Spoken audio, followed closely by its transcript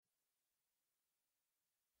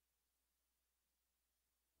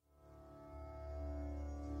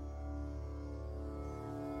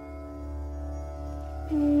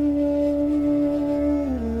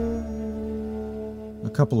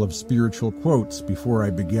couple of spiritual quotes before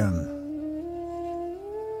I begin.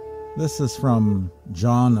 This is from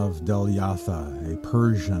John of Delyatha, a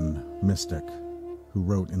Persian mystic who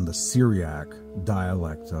wrote in the Syriac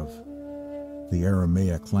dialect of the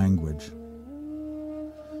Aramaic language.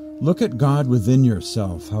 Look at God within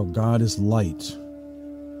yourself, how God is light.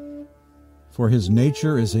 For his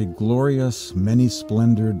nature is a glorious,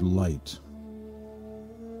 many-splendored light.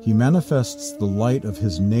 He manifests the light of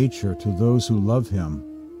his nature to those who love him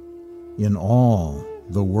in all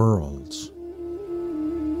the worlds.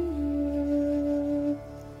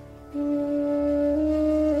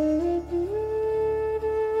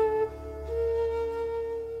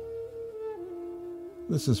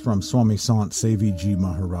 This is from Swami Sant Sevi Ji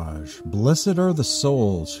Maharaj. Blessed are the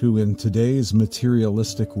souls who in today's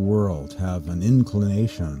materialistic world have an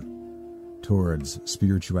inclination towards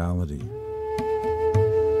spirituality.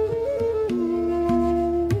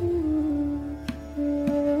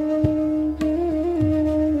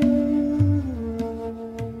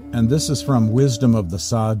 And this is from Wisdom of the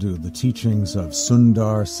Sadhu, the teachings of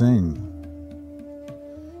Sundar Singh.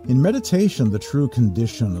 In meditation, the true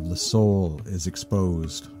condition of the soul is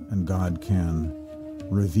exposed, and God can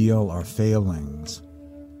reveal our failings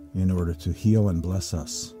in order to heal and bless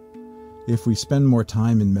us. If we spend more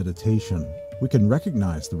time in meditation, we can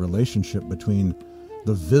recognize the relationship between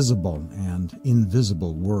the visible and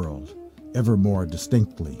invisible world ever more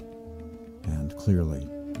distinctly and clearly.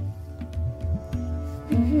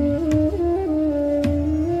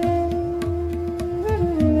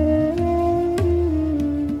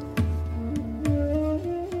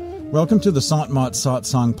 Welcome to the Sant Mat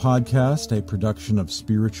Satsang podcast, a production of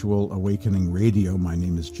Spiritual Awakening Radio. My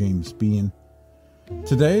name is James Bean.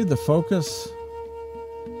 Today, the focus,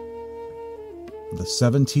 the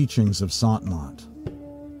 7 teachings of Sant Mat,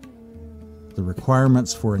 the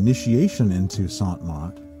requirements for initiation into Sant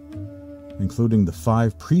Mat, including the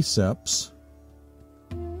 5 precepts.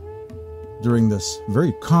 During this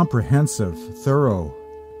very comprehensive, thorough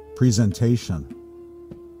presentation,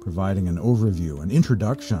 providing an overview, an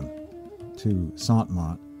introduction to Sant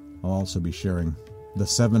Mat, I'll also be sharing the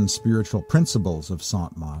 7 spiritual principles of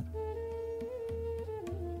Sant Mat.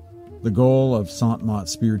 The goal of Sant Mat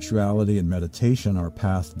spirituality and meditation are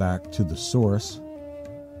path back to the source,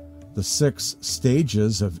 the 6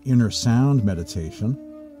 stages of inner sound meditation,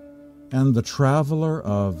 and the traveler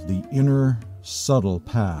of the inner subtle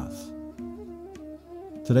path.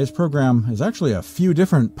 Today's program is actually a few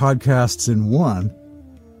different podcasts in one,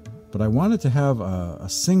 but I wanted to have a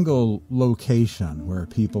single location where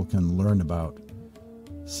people can learn about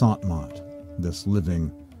Sant Mat, this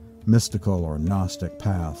living, mystical or Gnostic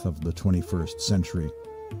path of the 21st century,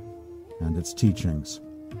 and its teachings.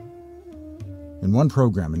 In one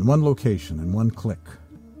program, in one location, in one click.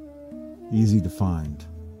 Easy to find.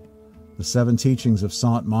 The 7 teachings of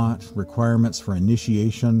Sant Mat, requirements for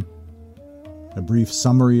initiation, a brief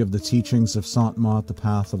summary of the teachings of Sant Mat, the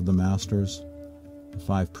path of the masters, the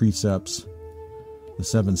 5 precepts, the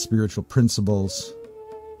 7 spiritual principles,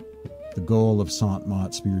 the goal of Sant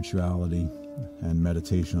Mat spirituality and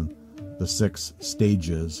meditation, the 6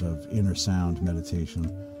 stages of inner sound meditation,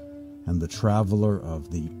 and the traveler of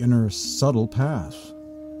the inner subtle path.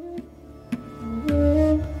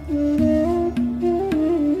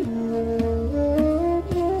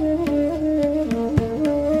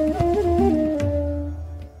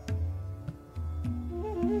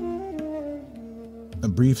 A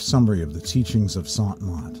brief summary of the teachings of Sant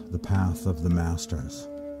Mat, the path of the masters.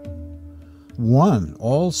 1.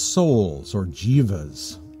 All souls, or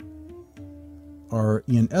jivas, are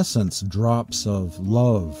in essence drops of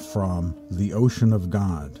love from the ocean of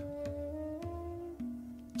God.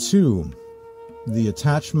 2. The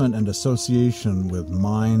attachment and association with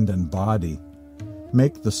mind and body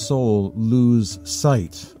make the soul lose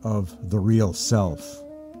sight of the real self.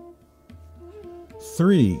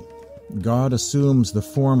 3. God assumes the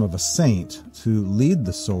form of a saint to lead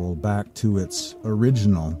the soul back to its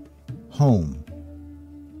original home.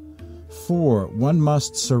 4. One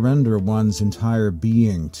must surrender one's entire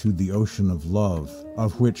being to the ocean of love,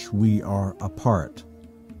 of which we are a part,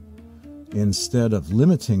 instead of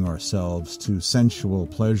limiting ourselves to sensual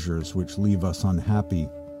pleasures which leave us unhappy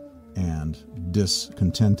and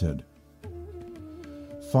discontented.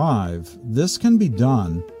 5. This can be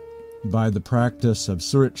done by the practice of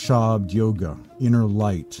Surat Shabd Yoga, inner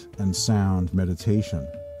light and sound meditation.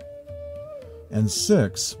 And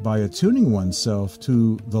 6, by attuning oneself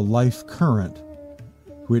to the life current,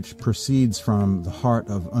 which proceeds from the heart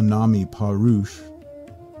of Anami Parush,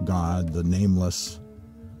 God, the nameless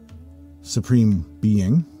Supreme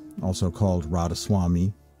Being, also called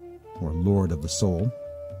Radhaswami, or Lord of the Soul,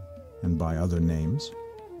 and by other names,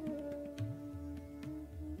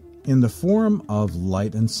 in the form of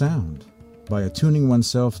light and sound, by attuning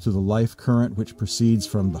oneself to the life current which proceeds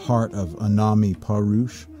from the heart of Anami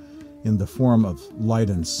Parush, in the form of light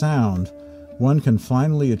and sound, one can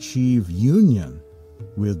finally achieve union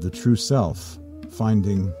with the true self,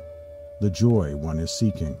 finding the joy one is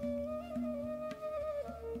seeking.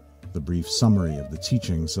 The brief summary of the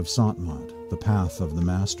teachings of Sant Mat, the Path of the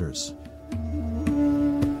Masters.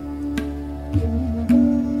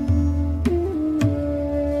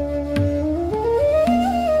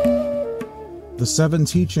 The 7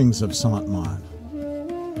 teachings of Sant Mat.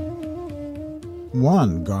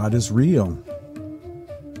 1. God is real.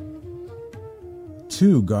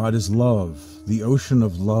 2. God is love, the ocean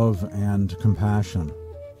of love and compassion.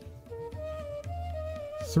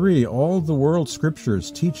 3. All the world scriptures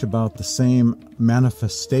teach about the same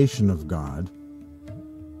manifestation of God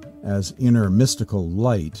as inner mystical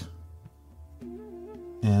light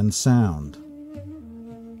and sound.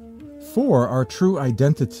 4. Our true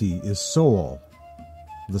identity is soul,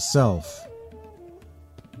 the self.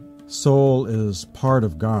 Soul is part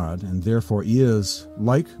of God and therefore is,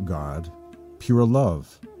 like God, pure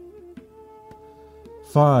love.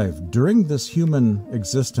 5. During this human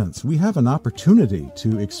existence, we have an opportunity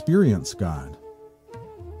to experience God.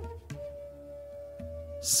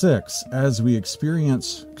 6. As we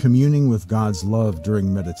experience communing with God's love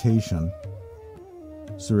during meditation,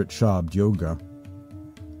 Surat Shabd Yoga,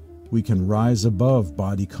 we can rise above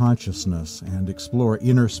body consciousness and explore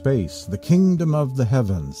inner space, the kingdom of the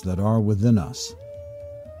heavens that are within us.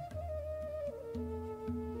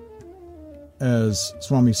 As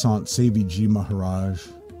Swami Sant Seviji Maharaj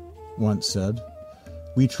once said,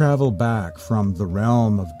 we travel back from the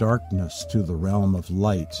realm of darkness to the realm of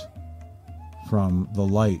light, from the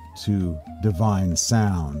light to divine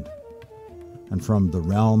sound, and from the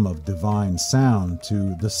realm of divine sound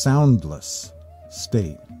to the soundless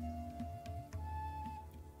state.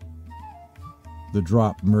 The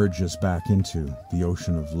drop merges back into the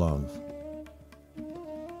ocean of love.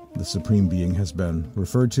 The Supreme Being has been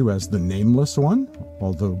referred to as the Nameless One,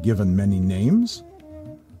 although given many names,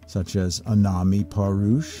 such as Anami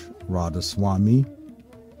Parush, Radhaswami,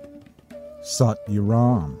 Sat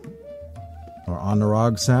Yaram, or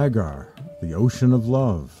Anurag Sagar, the ocean of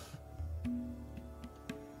love.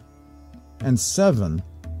 And 7,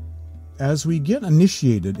 as we get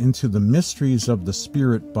initiated into the mysteries of the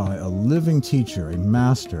Spirit by a living teacher, a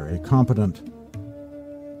master, a competent,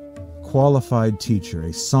 qualified teacher,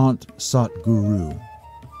 a Sant Sat Guru,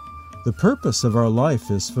 the purpose of our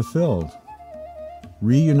life is fulfilled.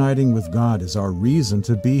 Reuniting with God is our reason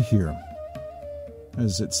to be here.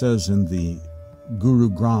 As it says in the Guru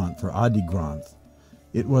Granth or Adi Granth,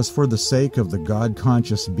 it was for the sake of the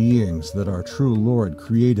God-conscious beings that our true Lord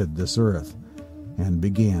created this earth and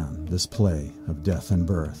began this play of death and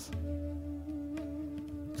birth.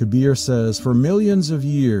 Kabir says, for millions of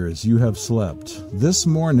years you have slept. This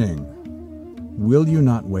morning, will you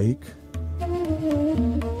not wake?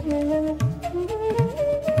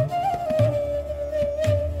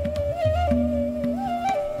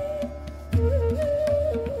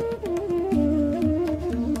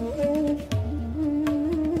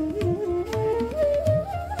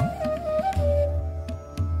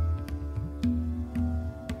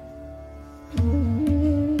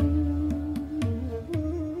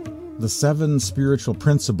 The 7 spiritual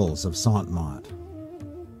principles of Sant Mat.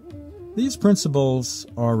 These principles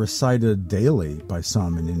are recited daily by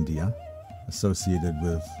some in India, associated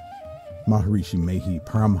with Maharishi Mehi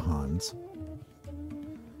Paramhans,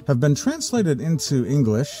 have been translated into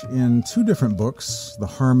English in 2 different books, The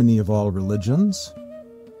Harmony of All Religions,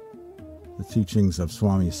 the teachings of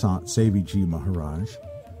Swami Sant Seviji Maharaj,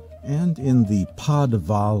 and in the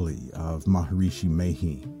Padavali of Maharishi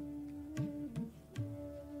Mehi,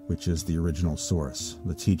 which is the original source,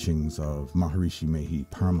 the teachings of Maharishi Mehi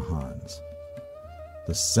Paramhans.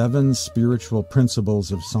 The 7 spiritual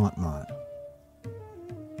principles of Sant Mat.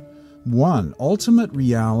 1. Ultimate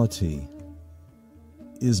reality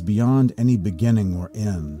is beyond any beginning or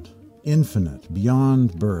end, infinite,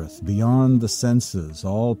 beyond birth, beyond the senses,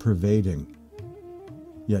 all-pervading,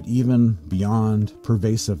 yet even beyond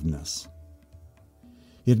pervasiveness.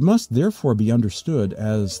 It must therefore be understood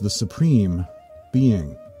as the Supreme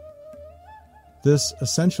Being. This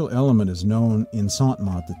essential element is known in Sant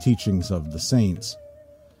Mat, the teachings of the saints,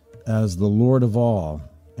 as the Lord of all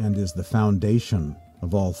and is the foundation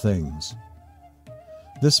of all things.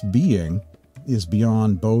 This being is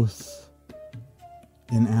beyond both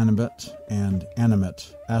inanimate and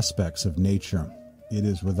animate aspects of nature. It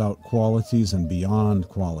is without qualities and beyond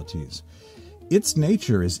qualities. Its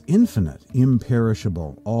nature is infinite,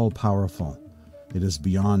 imperishable, all-powerful. It is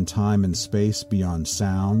beyond time and space, beyond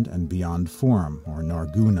sound, and beyond form, or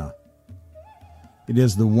narguna. It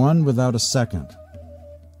is the one without a second.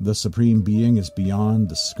 The Supreme Being is beyond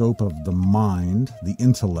the scope of the mind, the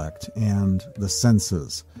intellect, and the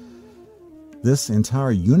senses. This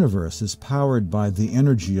entire universe is powered by the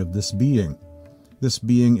energy of this being. This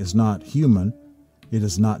being is not human. It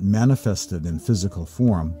is not manifested in physical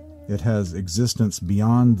form. It has existence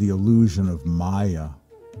beyond the illusion of Maya.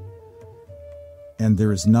 And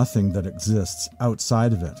there is nothing that exists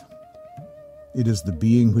outside of it. It is the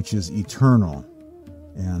being which is eternal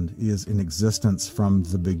and is in existence from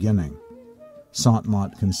the beginning. Sant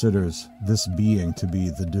Mat considers this being to be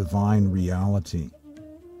the divine reality.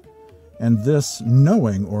 And this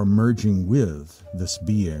knowing or merging with this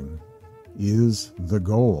being is the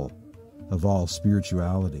goal of all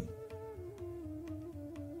spirituality.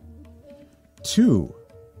 2.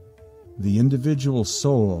 The individual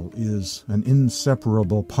soul is an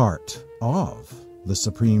inseparable part of the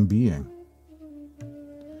Supreme Being.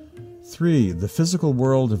 3. The physical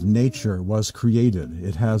world of nature was created.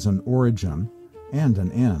 It has an origin and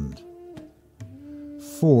an end.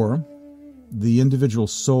 4. The individual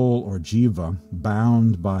soul or jiva,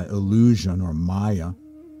 bound by illusion or maya,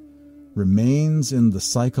 remains in the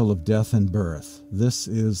cycle of death and birth. This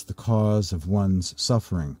is the cause of one's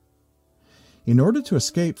suffering. In order to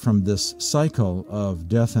escape from this cycle of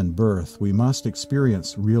death and birth, we must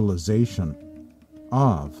experience realization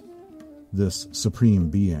of this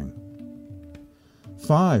Supreme Being.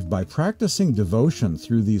 5. By practicing devotion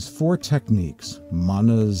through these 4 techniques,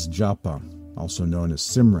 manas japa, also known as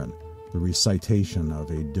Simran, the recitation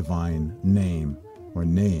of a divine name or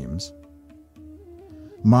names,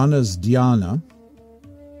 manas dhyana,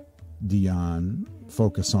 dhyan,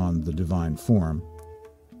 focus on the divine form,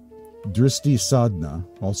 drishti sadhana,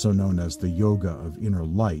 also known as the yoga of inner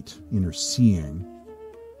light, inner seeing,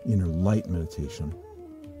 inner light meditation,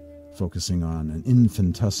 focusing on an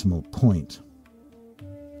infinitesimal point,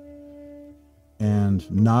 and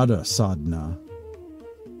nada sadhana,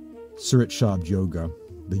 Surit Shabd Yoga,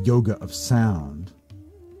 the yoga of sound.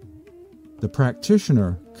 The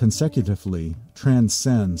practitioner consecutively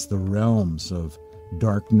transcends the realms of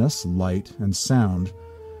darkness, light, and sound,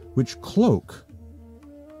 which cloak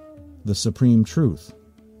the supreme truth,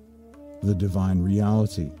 the divine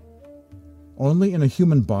reality. Only in a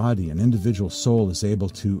human body, an individual soul is able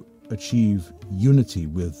to achieve unity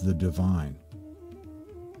with the divine.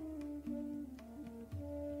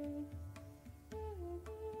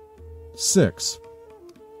 Six,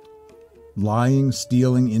 lying,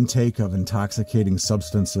 stealing, intake of intoxicating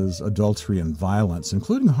substances, adultery, and violence,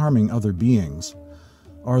 including harming other beings,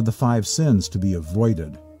 are the 5 sins to be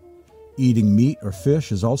avoided. Eating meat or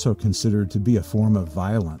fish is also considered to be a form of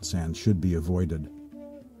violence and should be avoided.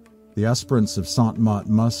 The aspirants of Sant Mat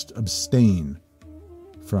must abstain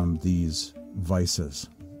from these vices.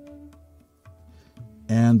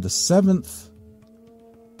 And the 7th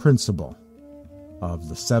principle of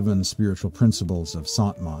the 7 spiritual principles of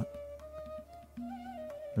Sant Mat,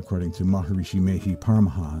 according to Maharishi Mehi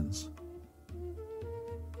Paramahans,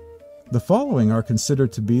 the following are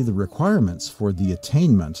considered to be the requirements for the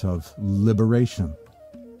attainment of liberation.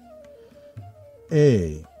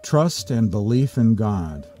 A. Trust and belief in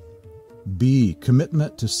God. B.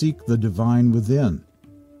 Commitment to seek the divine within.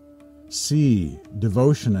 C.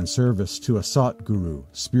 Devotion and service to a Sat Guru,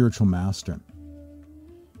 spiritual master.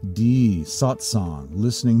 D. Satsang,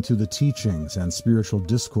 listening to the teachings and spiritual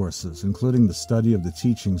discourses, including the study of the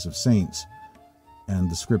teachings of saints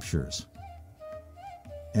and the scriptures.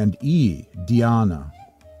 And E. Dhyana,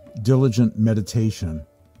 diligent meditation,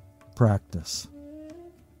 practice.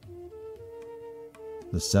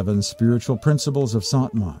 The 7 spiritual principles of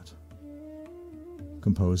Sant Mat,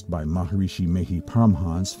 composed by Maharishi Mehi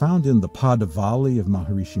Paramahans, found in the Padavali of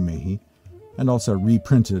Maharishi Mehi, and also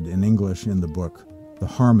reprinted in English in the book The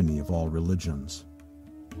Harmony of All Religions.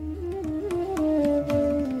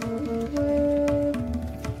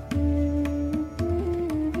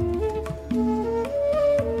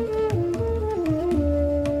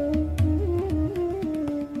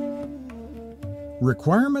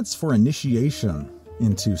 Requirements for initiation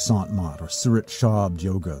into Sant Mat, or Surit Shabd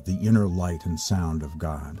Yoga, the inner light and sound of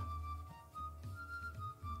God.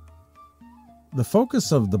 The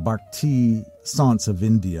focus of the Bhakti Sants of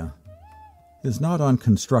India is not on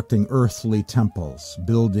constructing earthly temples,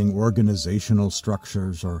 building organizational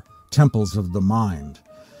structures, or temples of the mind.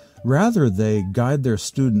 Rather, they guide their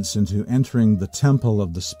students into entering the temple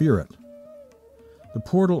of the Spirit. The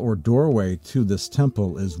portal or doorway to this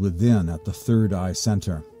temple is within at the third eye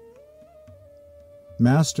center.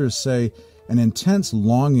 Masters say an intense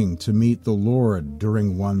longing to meet the Lord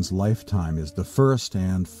during one's lifetime is the first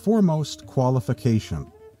and foremost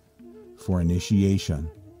qualification for initiation.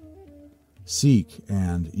 Seek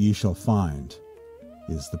and ye shall find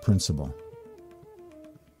is the principle.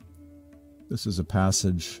 This is a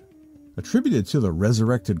passage attributed to the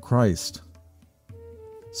resurrected Christ,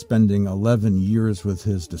 spending 11 years with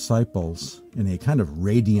his disciples in a kind of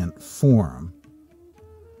radiant form,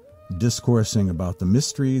 discoursing about the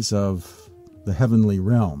mysteries of the heavenly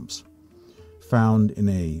realms, found in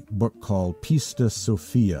a book called Pistis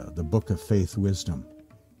Sophia, the Book of Faith Wisdom.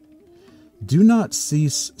 Do not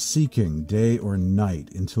cease seeking day or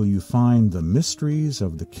night until you find the mysteries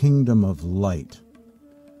of the kingdom of light,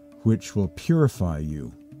 which will purify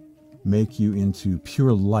you, make you into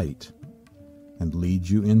pure light, and lead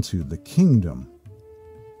you into the kingdom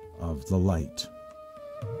of the light.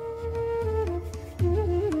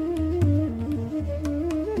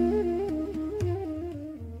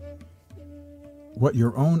 What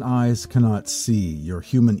your own eyes cannot see, your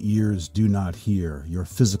human ears do not hear, your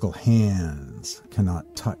physical hands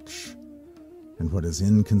cannot touch, and what is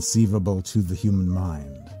inconceivable to the human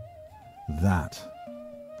mind, that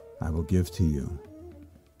I will give to you.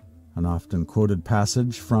 An often quoted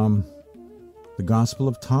passage from the Gospel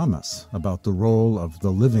of Thomas about the role of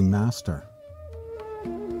the living Master.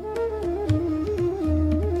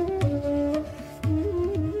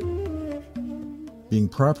 Being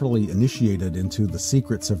properly initiated into the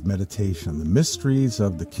secrets of meditation, the mysteries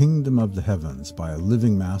of the kingdom of the heavens by a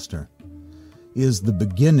living Master, is the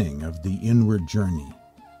beginning of the inward journey.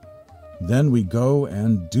 Then we go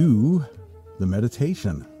and do the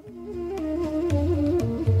meditation.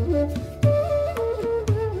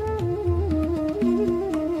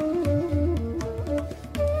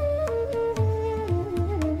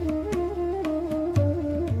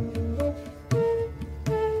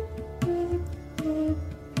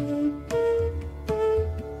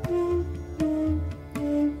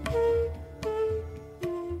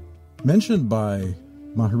 Mentioned by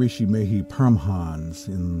Maharishi Mehi Paramhans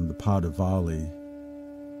in the Padavali,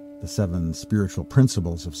 the 7 spiritual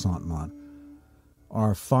principles of Sant Mat,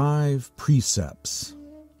 are 5 precepts,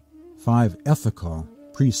 5 ethical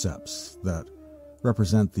precepts that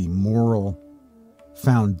represent the moral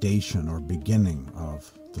foundation or beginning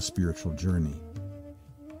of the spiritual journey.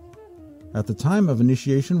 At the time of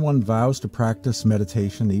initiation, one vows to practice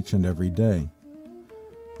meditation each and every day.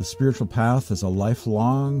 The spiritual path is a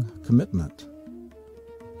lifelong commitment.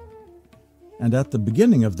 And at the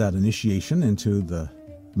beginning of that initiation into the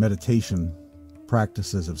meditation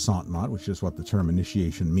practices of Sant Mat, which is what the term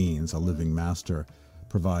initiation means, a living master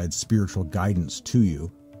provides spiritual guidance to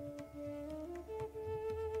you,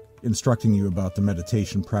 instructing you about the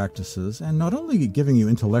meditation practices, and not only giving you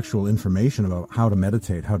intellectual information about how to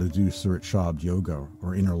meditate, how to do Surat Shabd Yoga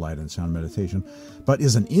or inner light and sound meditation, but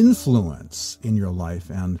is an influence in your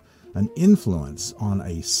life and an influence on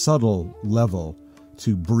a subtle level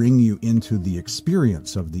to bring you into the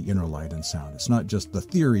experience of the inner light and sound. It's not just the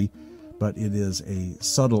theory, but it is a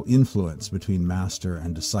subtle influence between master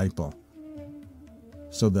and disciple,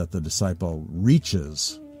 so that the disciple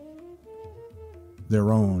reaches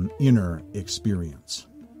their own inner experience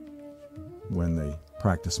when they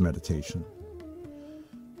practice meditation.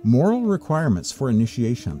 Moral requirements for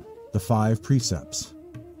initiation, the 5 precepts,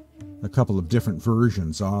 a couple of different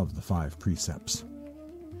versions of the 5 precepts.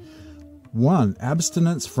 1,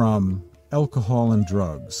 abstinence from alcohol and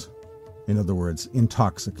drugs, in other words,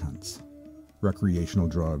 intoxicants, recreational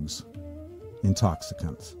drugs,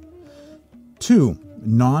 intoxicants. 2,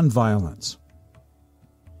 non-violence,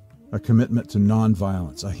 a commitment to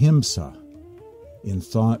non-violence, ahimsa, in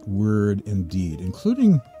thought, word, and deed,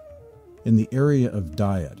 including in the area of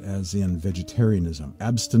diet, as in vegetarianism,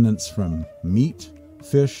 abstinence from meat,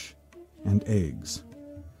 fish, and eggs.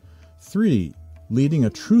 3, leading a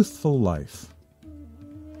truthful life.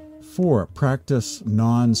 4, practice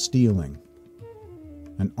non-stealing,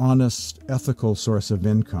 an honest, ethical source of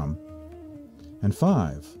income. And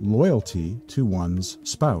 5, loyalty to one's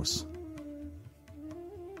spouse.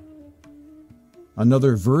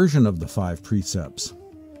 Another version of the 5 precepts.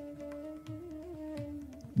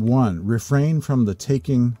 1, refrain from the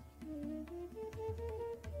taking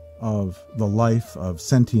of the life of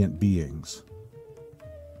sentient beings.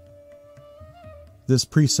 This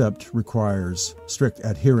precept requires strict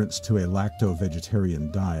adherence to a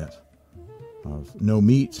lacto-vegetarian diet of no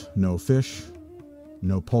meat, no fish,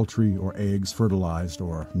 no poultry or eggs fertilized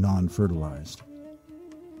or non-fertilized.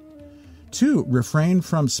 2, refrain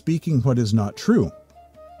from speaking what is not true.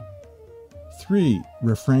 3,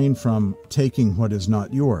 refrain from taking what is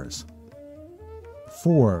not yours.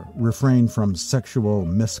 4, refrain from sexual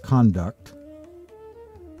misconduct.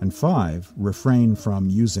 And 5, refrain from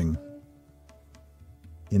using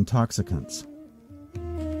intoxicants.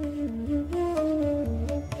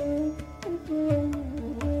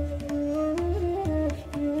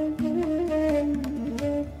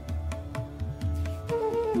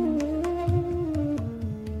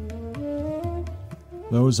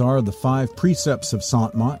 Those are the 5 precepts of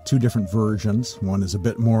Sant Mat, 2 different versions. One is a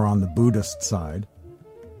bit more on the Buddhist side.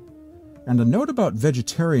 And a note about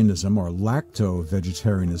vegetarianism, or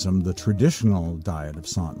lacto-vegetarianism, the traditional diet of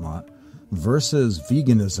Sant Mat, versus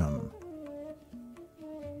veganism.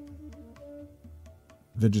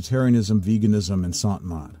 Vegetarianism, veganism, and Sant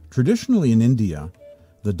Mat. Traditionally in India,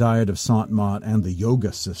 the diet of Sant Mat and the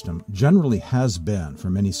yoga system generally has been, for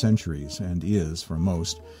many centuries, and is, for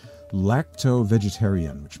most,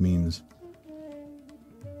 lacto-vegetarian, which means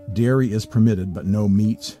dairy is permitted, but no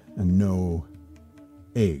meat and no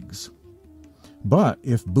eggs. But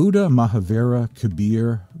if Buddha, Mahavira,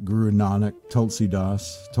 Kabir, Guru Nanak, Tulsi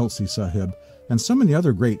Das, Tulsi Sahib, and so many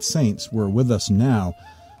other great saints were with us now,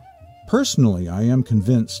 personally, I am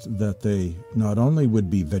convinced that they not only would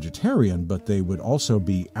be vegetarian, but they would also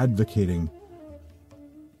be advocating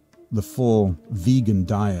the full vegan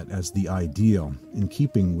diet as the ideal, in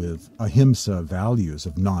keeping with ahimsa values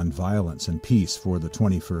of nonviolence and peace for the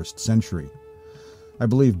 21st century. I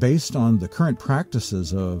believe, based on the current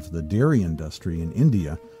practices of the dairy industry in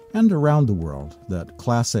India and around the world, that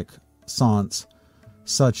classic sants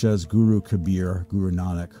such as Guru Kabir, Guru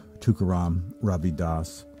Nanak, Tukaram, Ravi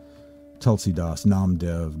Das, Tulsi Das,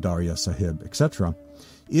 Namdev, Darya Sahib, etc.,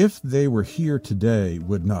 if they were here today,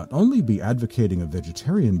 would not only be advocating a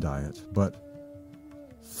vegetarian diet, but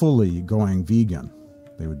fully going vegan.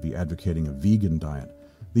 They would be advocating a vegan diet.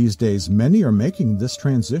 These days, many are making this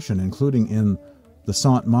transition, including in the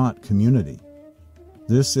Sant Mat community.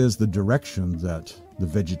 This is the direction that the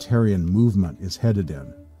vegetarian movement is headed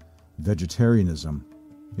in. Vegetarianism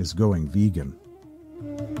is going vegan.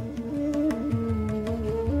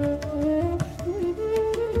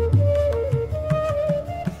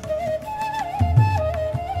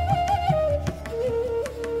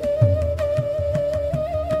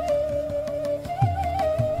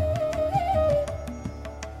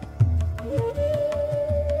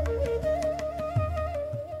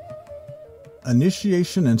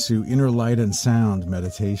 Initiation into inner light and sound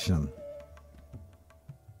meditation.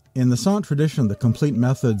 In the Sant tradition, the complete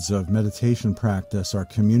methods of meditation practice are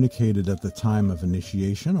communicated at the time of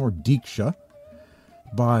initiation, or diksha,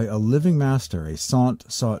 by a living master, a Sant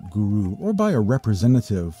Sat Guru, or by a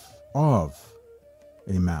representative of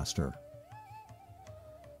a master.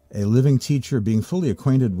 A living teacher, being fully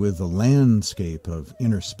acquainted with the landscape of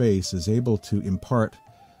inner space, is able to impart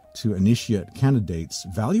to initiate candidates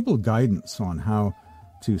valuable guidance on how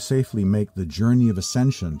to safely make the journey of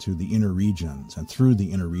ascension to the inner regions and through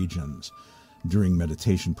the inner regions during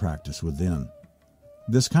meditation practice within.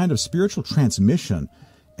 This kind of spiritual transmission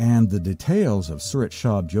and the details of Surat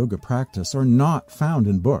Shabd yoga practice are not found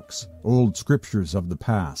in books, old scriptures of the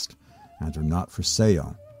past, and are not for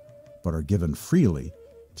sale, but are given freely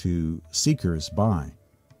to seekers by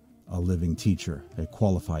a living teacher, a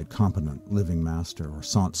qualified, competent living master, or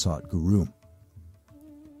Sant Sat Guru.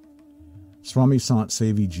 Swami Sant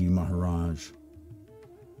Seviji Maharaj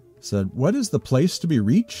said, "What is the place to be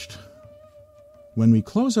reached? When we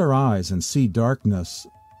close our eyes and see darkness,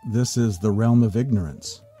 this is the realm of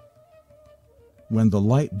ignorance. When the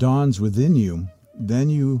light dawns within you, then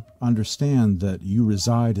you understand that you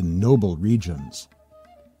reside in noble regions.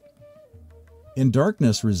 In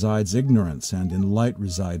darkness resides ignorance, and in light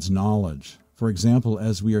resides knowledge. For example,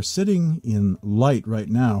 as we are sitting in light right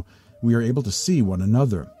now, we are able to see one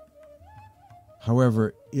another.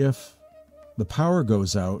 However, if the power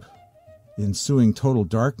goes out, ensuing total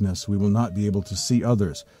darkness, we will not be able to see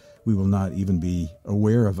others. We will not even be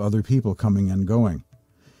aware of other people coming and going.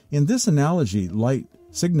 In this analogy, light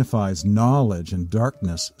signifies knowledge and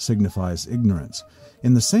darkness signifies ignorance.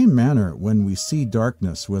 In the same manner, when we see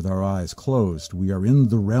darkness with our eyes closed, we are in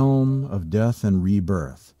the realm of death and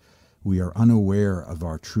rebirth. We are unaware of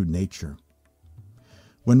our true nature.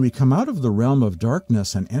 When we come out of the realm of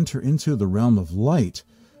darkness and enter into the realm of light,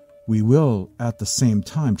 we will at the same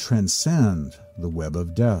time transcend the web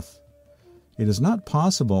of death. It is not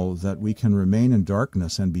possible that we can remain in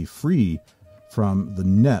darkness and be free from the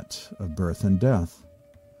net of birth and death.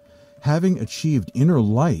 Having achieved inner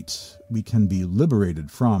light, we can be liberated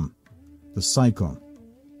from the cycle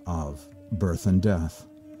of birth and death."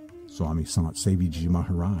 Swami Sant Seviji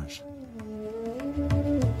Maharaj.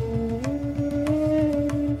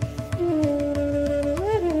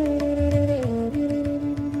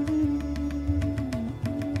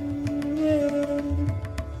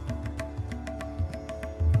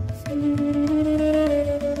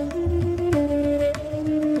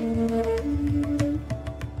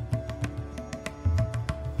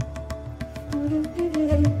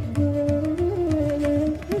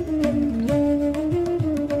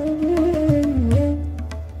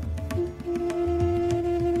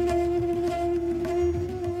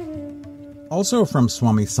 Also from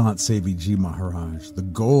Swami Sant Sevi Ji Maharaj, the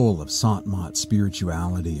goal of Sant Mat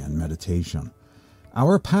spirituality and meditation,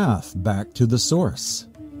 our path back to the source.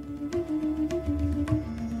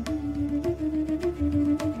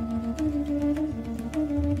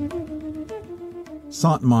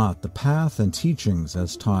 Sant Mat, the path and teachings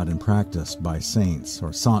as taught and practiced by saints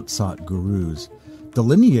or Sant Sat Gurus,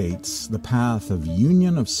 delineates the path of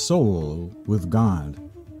union of soul with God.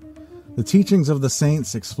 The teachings of the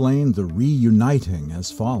saints explain the reuniting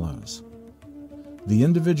as follows. The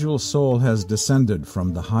individual soul has descended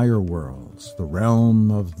from the higher worlds, the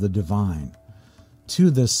realm of the divine,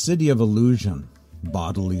 to this city of illusion,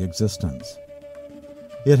 bodily existence.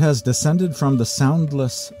 It has descended from the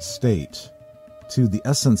soundless state to the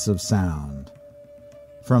essence of sound,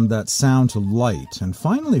 from that sound to light, and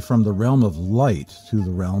finally from the realm of light to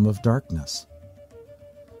the realm of darkness.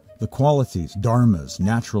 The qualities, dharmas,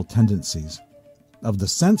 natural tendencies of the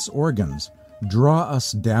sense organs draw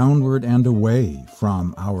us downward and away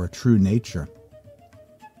from our true nature.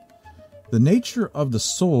 The nature of the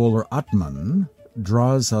soul, or Atman,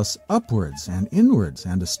 draws us upwards and inwards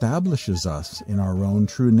and establishes us in our own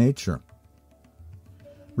true nature.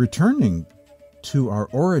 Returning to our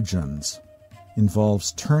origins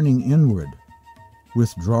involves turning inward,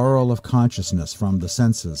 withdrawal of consciousness from the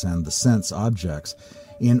senses and the sense objects,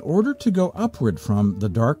 in order to go upward from the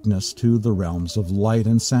darkness to the realms of light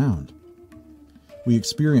and sound. We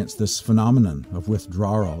experience this phenomenon of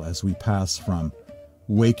withdrawal as we pass from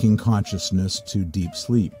waking consciousness to deep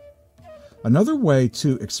sleep. Another way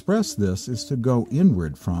to express this is to go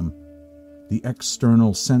inward from the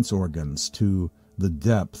external sense organs to the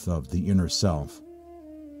depth of the inner self.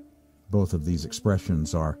 Both of these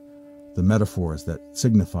expressions are the metaphors that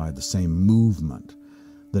signify the same movement.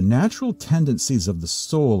 The natural tendencies of the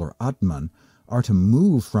soul, or Atman, are to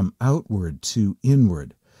move from outward to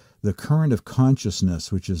inward. The current of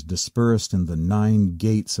consciousness, which is dispersed in the 9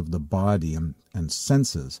 gates of the body and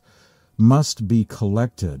senses, must be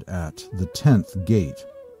collected at the 10th gate.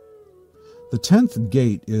 The 10th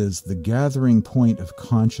gate is the gathering point of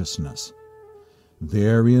consciousness.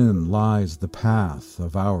 Therein lies the path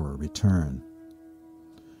of our return.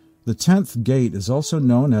 The 10th gate is also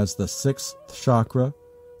known as the 6th chakra,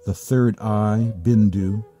 the 3rd eye,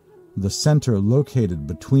 Bindu, the center located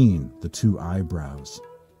between the 2 eyebrows.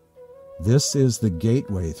 This is the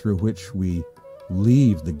gateway through which we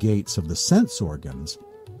leave the gates of the sense organs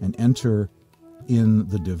and enter in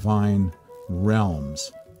the divine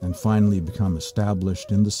realms and finally become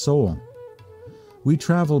established in the soul. We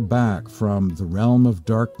travel back from the realm of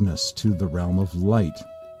darkness to the realm of light,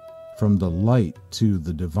 from the light to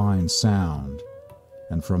the divine sound,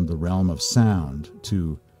 and from the realm of sound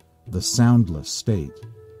to the soundless state.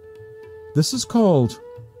 This is called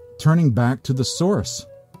turning back to the source.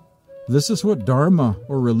 This is what Dharma,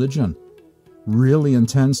 or religion, really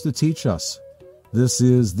intends to teach us. This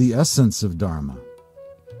is the essence of Dharma.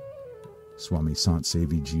 Swami Sant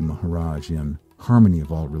Sevi Ji Maharaj in Harmony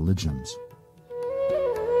of All Religions.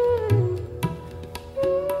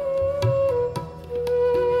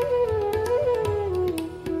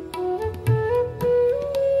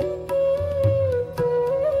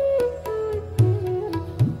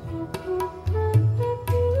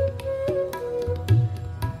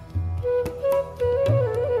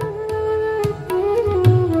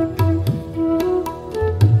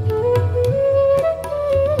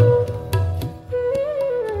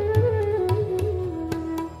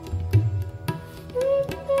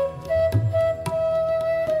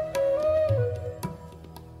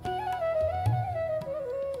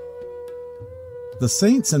 The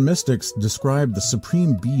saints and mystics describe the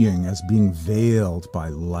Supreme Being as being veiled by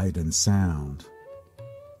light and sound,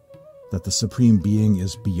 that the Supreme Being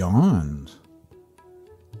is beyond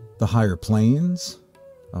the higher planes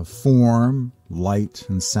of form, light,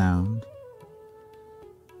 and sound.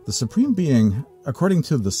 The Supreme Being, according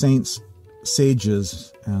to the saints,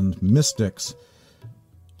 sages, and mystics,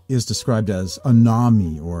 is described as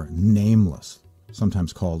Anami, or nameless,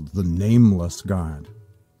 sometimes called the nameless God.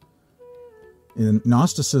 In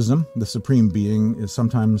Gnosticism, the Supreme Being is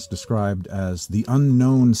sometimes described as the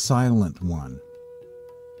unknown silent one.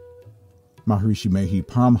 Maharishi Mehi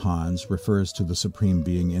Paramhans refers to the Supreme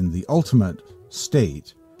Being in the ultimate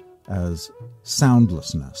state as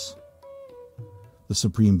soundlessness. The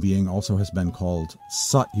Supreme Being also has been called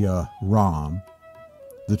Satya Ram,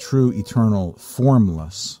 the true, eternal,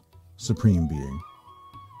 formless Supreme Being.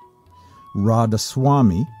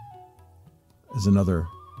 Radhaswami is another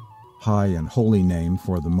high and holy name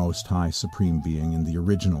for the Most High Supreme Being in the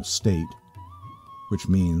original state, which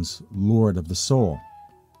means Lord of the soul.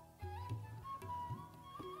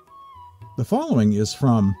 The following is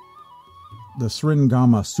from the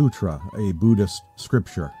Sringama Sutra, a Buddhist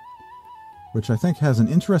scripture, which I think has an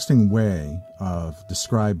interesting way of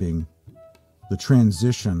describing the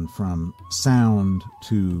transition from sound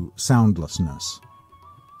to soundlessness,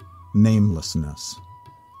 namelessness,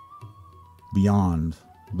 beyond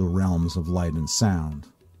the realms of light and sound.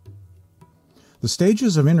 The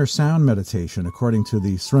stages of inner sound meditation, according to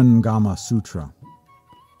the Sringama Sutra.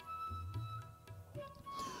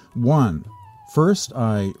 1. First,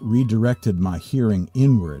 I redirected my hearing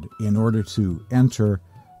inward in order to enter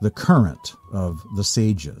the current of the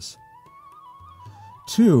sages.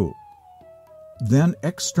 2. Then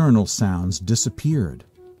external sounds disappeared.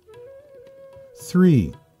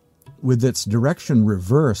 3. With its direction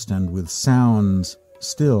reversed and with sounds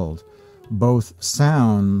stilled, both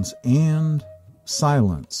sounds and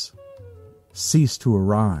silence ceased to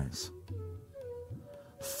arise.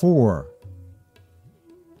 4.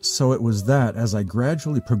 So it was that, as I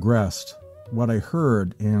gradually progressed, what I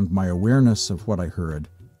heard and my awareness of what I heard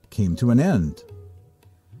came to an end.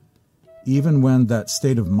 Even when that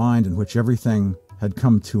state of mind in which everything had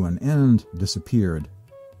come to an end disappeared,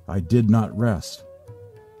 I did not rest.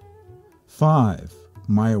 5.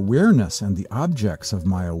 My awareness and the objects of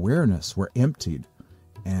my awareness were emptied,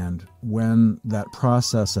 and when that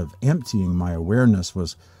process of emptying my awareness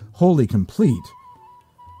was wholly complete,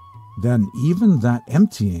 then even that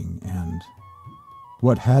emptying and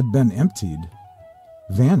what had been emptied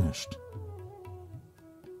vanished.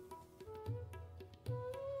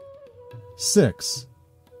 6.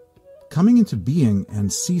 Coming into being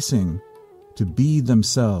and ceasing to be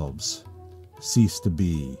themselves cease to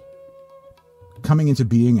be. Coming into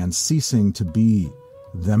being and ceasing to be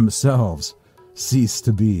themselves cease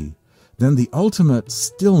to be. Then the ultimate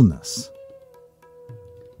stillness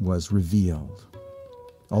was revealed.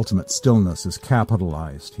 Ultimate stillness is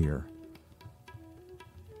capitalized here.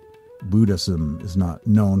 Buddhism is not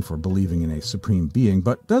known for believing in a supreme being,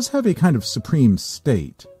 but does have a kind of supreme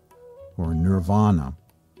state, or nirvana.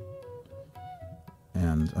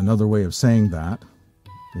 And another way of saying that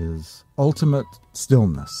is ultimate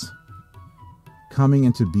stillness, coming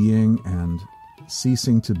into being and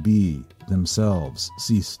ceasing to be themselves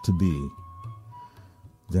cease to be.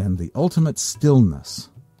 Then the ultimate stillness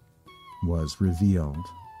was revealed.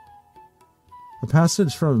 A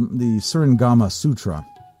passage from the Sringama Sutra,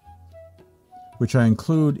 which I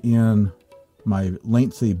include in my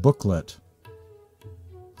lengthy booklet,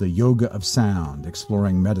 The Yoga of Sound,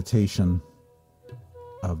 exploring meditation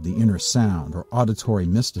of the inner sound, or auditory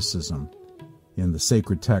mysticism, in the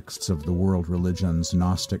sacred texts of the world religions,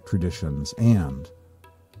 Gnostic traditions, and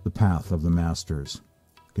the Path of the Masters,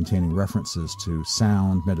 containing references to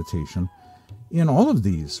sound meditation in all of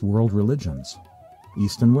these world religions,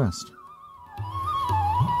 East and West.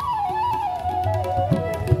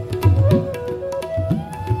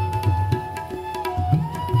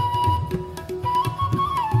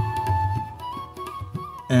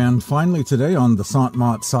 And finally today on the Sant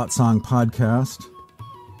Mat Satsang podcast,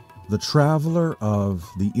 the traveler of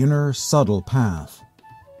the inner subtle path.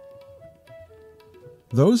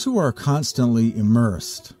 Those who are constantly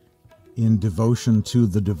immersed in devotion to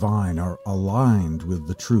the divine are aligned with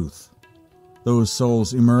the truth. Those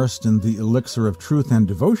souls immersed in the elixir of truth and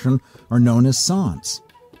devotion are known as Sants,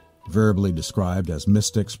 verbally described as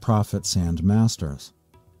mystics, prophets, and masters.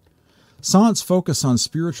 Sants focus on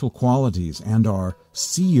spiritual qualities and are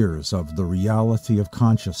seers of the reality of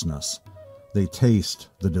consciousness. They taste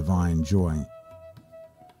the divine joy.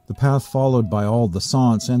 The path followed by all the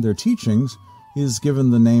Sants and their teachings is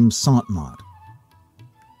given the name Sant Mat,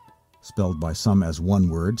 spelled by some as one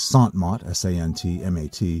word, Sant Mat,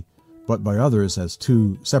 S-A-N-T-M-A-T, but by others as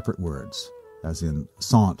two separate words, as in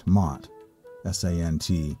Sant Mat,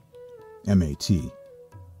 S-A-N-T-M-A-T.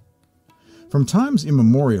 From times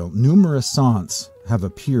immemorial, numerous Sants have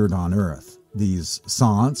appeared on earth. These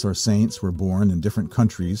Sants, or saints, were born in different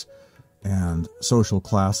countries and social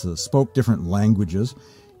classes, spoke different languages,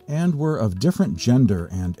 and were of different gender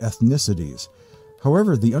and ethnicities.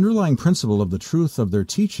 However, the underlying principle of the truth of their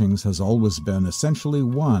teachings has always been essentially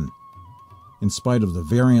one. In spite of the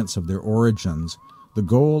variance of their origins, the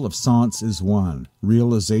goal of Sants is one: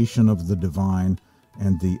 realization of the divine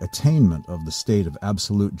and the attainment of the state of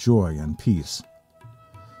absolute joy and peace.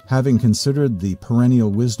 Having considered the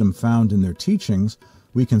perennial wisdom found in their teachings,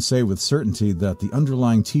 we can say with certainty that the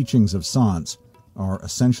underlying teachings of Sants are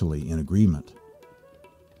essentially in agreement.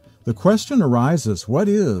 The question arises, what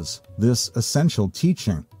is this essential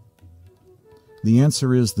teaching? The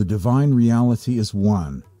answer is the divine reality is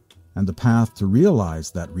one, and the path to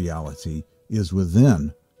realize that reality is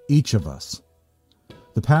within each of us.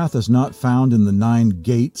 The path is not found in the 9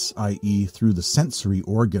 gates, i.e., through the sensory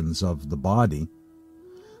organs of the body,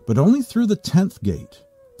 but only through the 10th gate,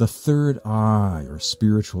 the third eye or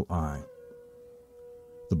spiritual eye.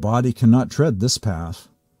 The body cannot tread this path.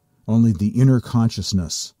 Only the inner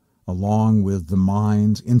consciousness, along with the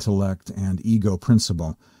mind, intellect, and ego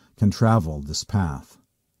principle, can travel this path.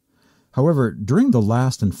 However, during the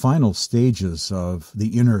last and final stages of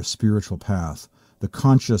the inner spiritual path, the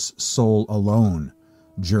conscious soul alone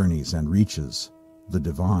journeys and reaches the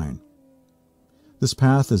divine. This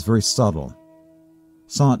path is very subtle.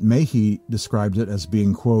 Sant Mehi described it as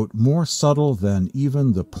being, quote, more subtle than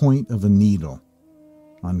even the point of a needle,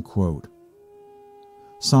 unquote.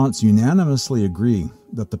 Sants unanimously agree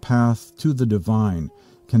that the path to the divine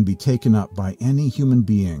can be taken up by any human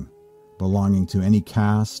being belonging to any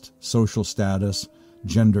caste, social status,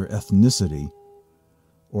 gender, ethnicity,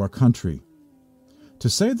 or country. To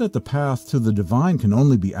say that the path to the divine can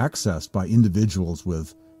only be accessed by individuals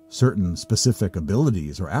with certain specific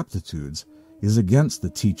abilities or aptitudes is against the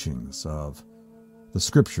teachings of the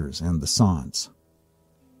scriptures and the Sants.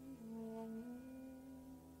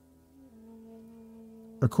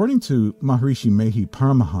 According to Maharishi Mehi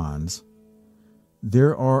Paramahansa,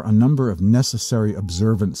 there are a number of necessary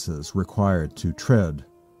observances required to tread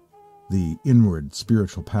the inward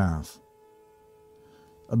spiritual path.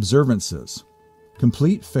 Observances: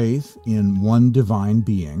 complete faith in one divine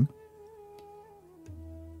being,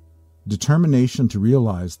 determination to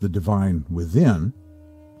realize the divine within,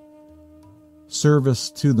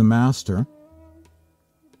 service to the Master,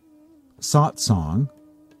 satsang,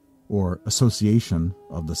 or association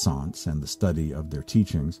of the Sants and the study of their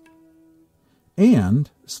teachings, and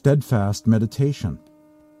steadfast meditation.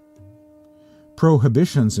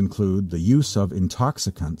 Prohibitions include the use of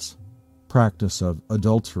intoxicants, practice of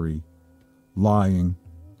adultery, lying,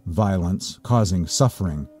 violence, causing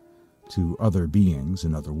suffering to other beings,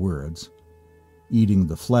 in other words, eating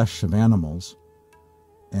the flesh of animals,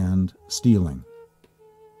 and stealing.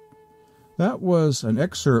 That was an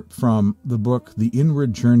excerpt from the book The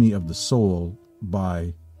Inward Journey of the Soul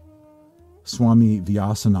by Swami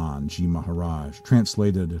Vyasanand Ji Maharaj,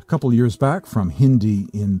 translated a couple years back from Hindi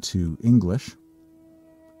into English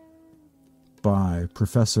by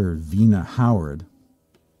Professor Veena Howard.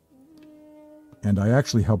 And I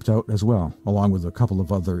actually helped out as well, along with a couple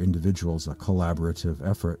of other individuals, a collaborative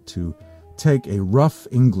effort to take a rough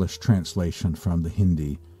English translation from the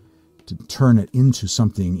Hindi to turn it into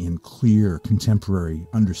something in clear, contemporary,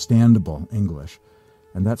 understandable English.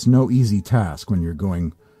 And that's no easy task when you're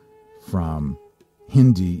going from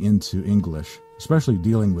Hindi into English, especially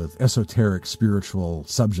dealing with esoteric spiritual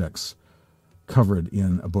subjects covered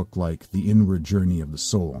in a book like The Inward Journey of the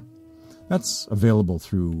Soul. That's available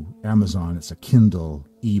through Amazon. It's a Kindle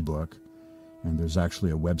ebook, and there's actually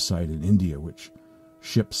a website in India which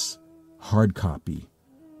ships hard copy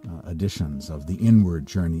editions of The Inward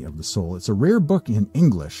Journey of the Soul. It's a rare book in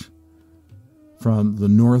English from the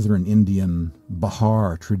northern Indian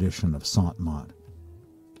Bihar tradition of Sant Mat,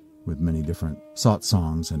 with many different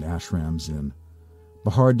satsangs and ashrams in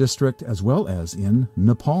Bihar district as well as in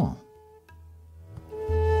Nepal.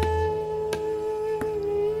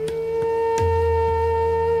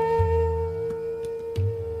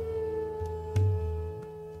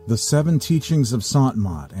 The 7 teachings of Sant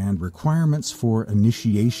Mat and requirements for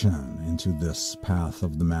initiation into this path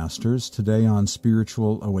of the Masters, today on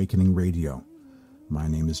Spiritual Awakening Radio. My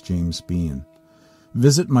name is James Bean.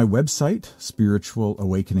 Visit my website,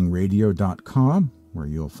 spiritualawakeningradio.com, where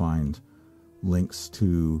you'll find links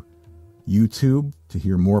to YouTube to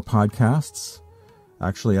hear more podcasts.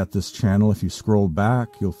 Actually, at this channel, if you scroll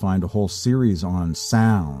back, you'll find a whole series on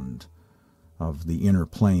sound of the inner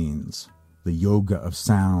planes, the Yoga of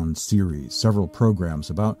Sound series, several programs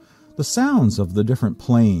about the sounds of the different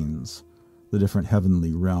planes, the different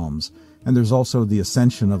heavenly realms. And there's also the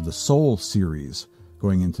Ascension of the Soul series,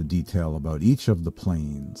 going into detail about each of the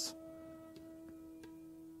planes.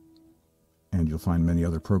 And you'll find many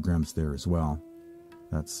other programs there as well.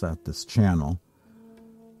 That's at this channel.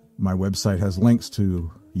 My website has links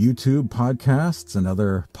to YouTube podcasts and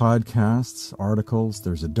other podcasts, articles.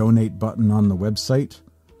 There's a donate button on the website,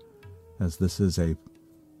 as this is a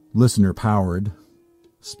listener-powered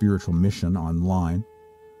spiritual mission online.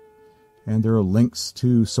 And there are links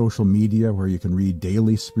to social media where you can read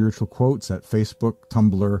daily spiritual quotes at Facebook,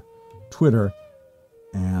 Tumblr, Twitter,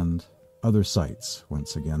 and other sites.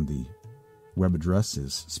 Once again, the web address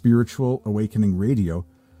is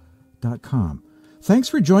spiritualawakeningradio.com. Thanks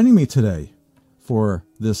for joining me today for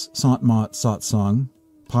this Sant Mat Satsang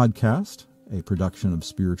podcast, a production of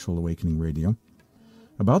Spiritual Awakening Radio,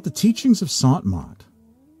 about the teachings of Sant Mat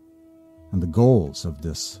and the goals of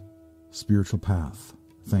this spiritual path.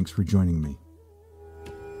 Thanks for joining me.